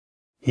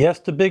Yes,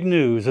 the big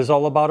news is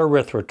all about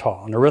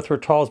erythritol, and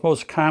erythritol is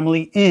most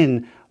commonly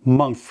in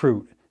monk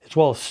fruit, as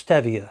well as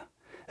stevia,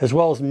 as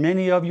well as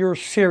many of your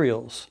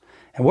cereals.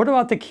 And what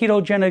about the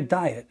ketogenic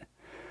diet?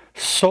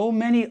 So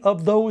many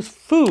of those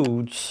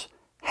foods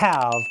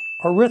have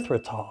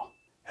erythritol.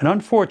 And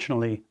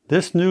unfortunately,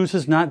 this news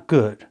is not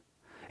good.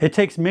 It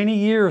takes many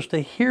years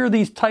to hear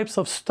these types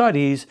of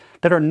studies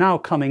that are now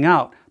coming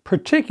out,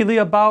 particularly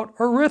about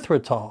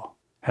erythritol.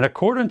 And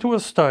according to a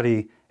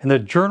study in the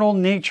journal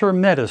Nature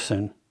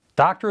Medicine,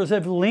 doctors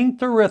have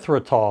linked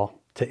erythritol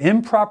to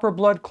improper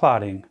blood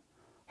clotting,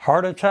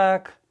 heart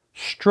attack,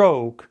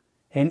 stroke,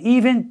 and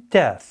even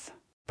death.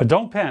 But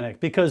don't panic,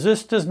 because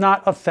this does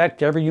not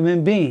affect every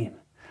human being.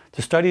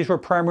 The studies were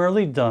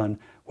primarily done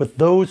with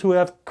those who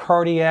have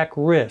cardiac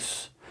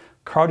risks,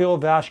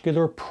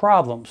 cardiovascular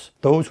problems,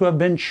 those who have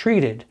been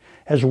treated,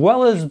 as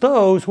well as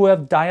those who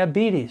have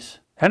diabetes.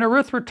 And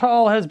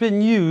erythritol has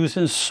been used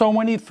in so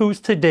many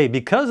foods today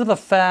because of the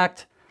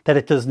fact that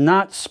it does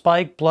not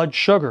spike blood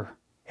sugar.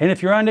 And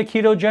if you're on the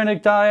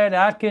ketogenic diet,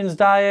 Atkins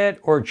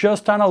diet, or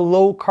just on a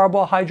low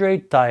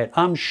carbohydrate diet,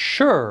 I'm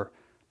sure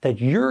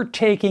that you're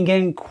taking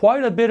in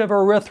quite a bit of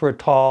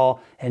erythritol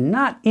and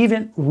not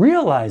even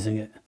realizing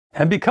it.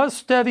 And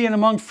because stevia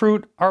and monk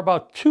fruit are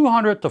about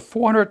 200 to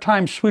 400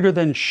 times sweeter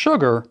than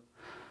sugar,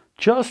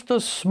 just a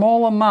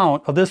small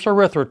amount of this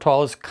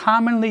erythritol is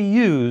commonly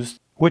used,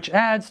 which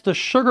adds the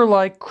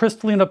sugar-like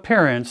crystalline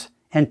appearance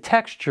and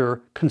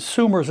texture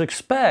consumers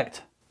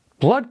expect.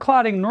 Blood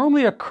clotting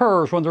normally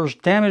occurs when there's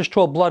damage to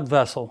a blood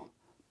vessel.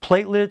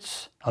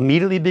 Platelets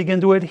immediately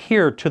begin to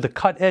adhere to the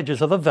cut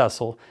edges of the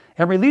vessel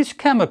and release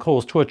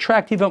chemicals to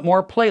attract even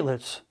more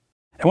platelets.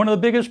 And one of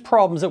the biggest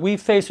problems that we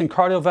face in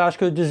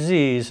cardiovascular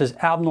disease is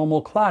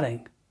abnormal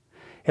clotting.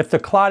 If the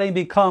clotting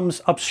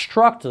becomes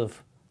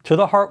obstructive to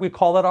the heart, we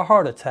call that a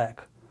heart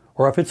attack.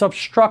 Or if it's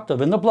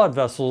obstructive in the blood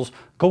vessels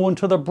going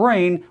to the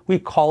brain, we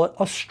call it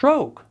a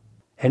stroke.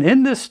 And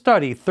in this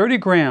study, 30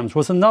 grams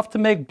was enough to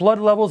make blood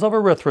levels of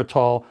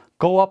erythritol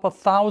go up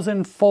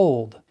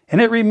 1,000-fold.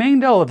 And it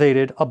remained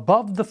elevated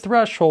above the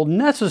threshold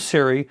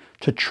necessary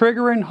to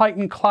trigger and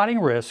heighten clotting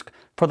risk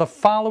for the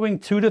following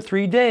 2 to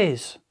 3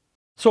 days.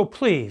 So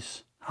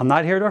please, I'm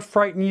not here to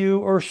frighten you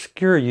or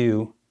scare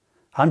you.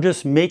 I'm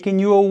just making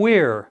you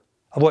aware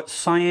of what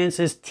science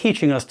is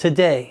teaching us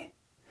today.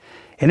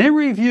 And in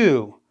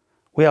review,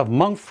 we have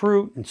monk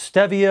fruit and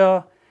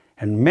stevia,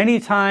 and many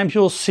times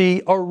you'll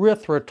see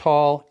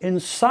erythritol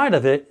inside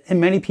of it,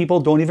 and many people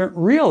don't even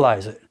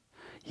realize it.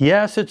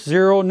 Yes, it's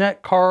zero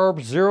net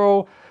carbs,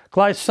 zero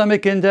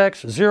glycemic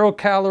index, 0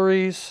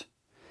 calories,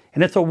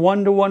 and it's a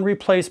 1-to-1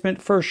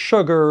 replacement for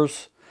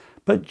sugars.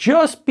 But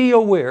just be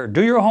aware,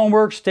 do your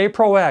homework, stay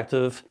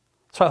proactive.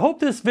 So I hope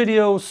this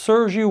video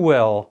serves you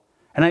well,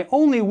 and I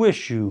only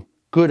wish you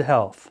good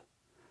health.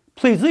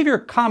 Please leave your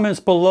comments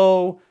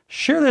below,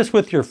 share this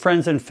with your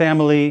friends and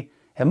family,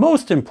 and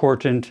most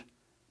important,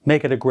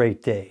 make it a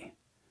great day.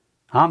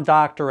 I'm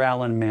Dr.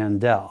 Alan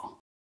Mandell.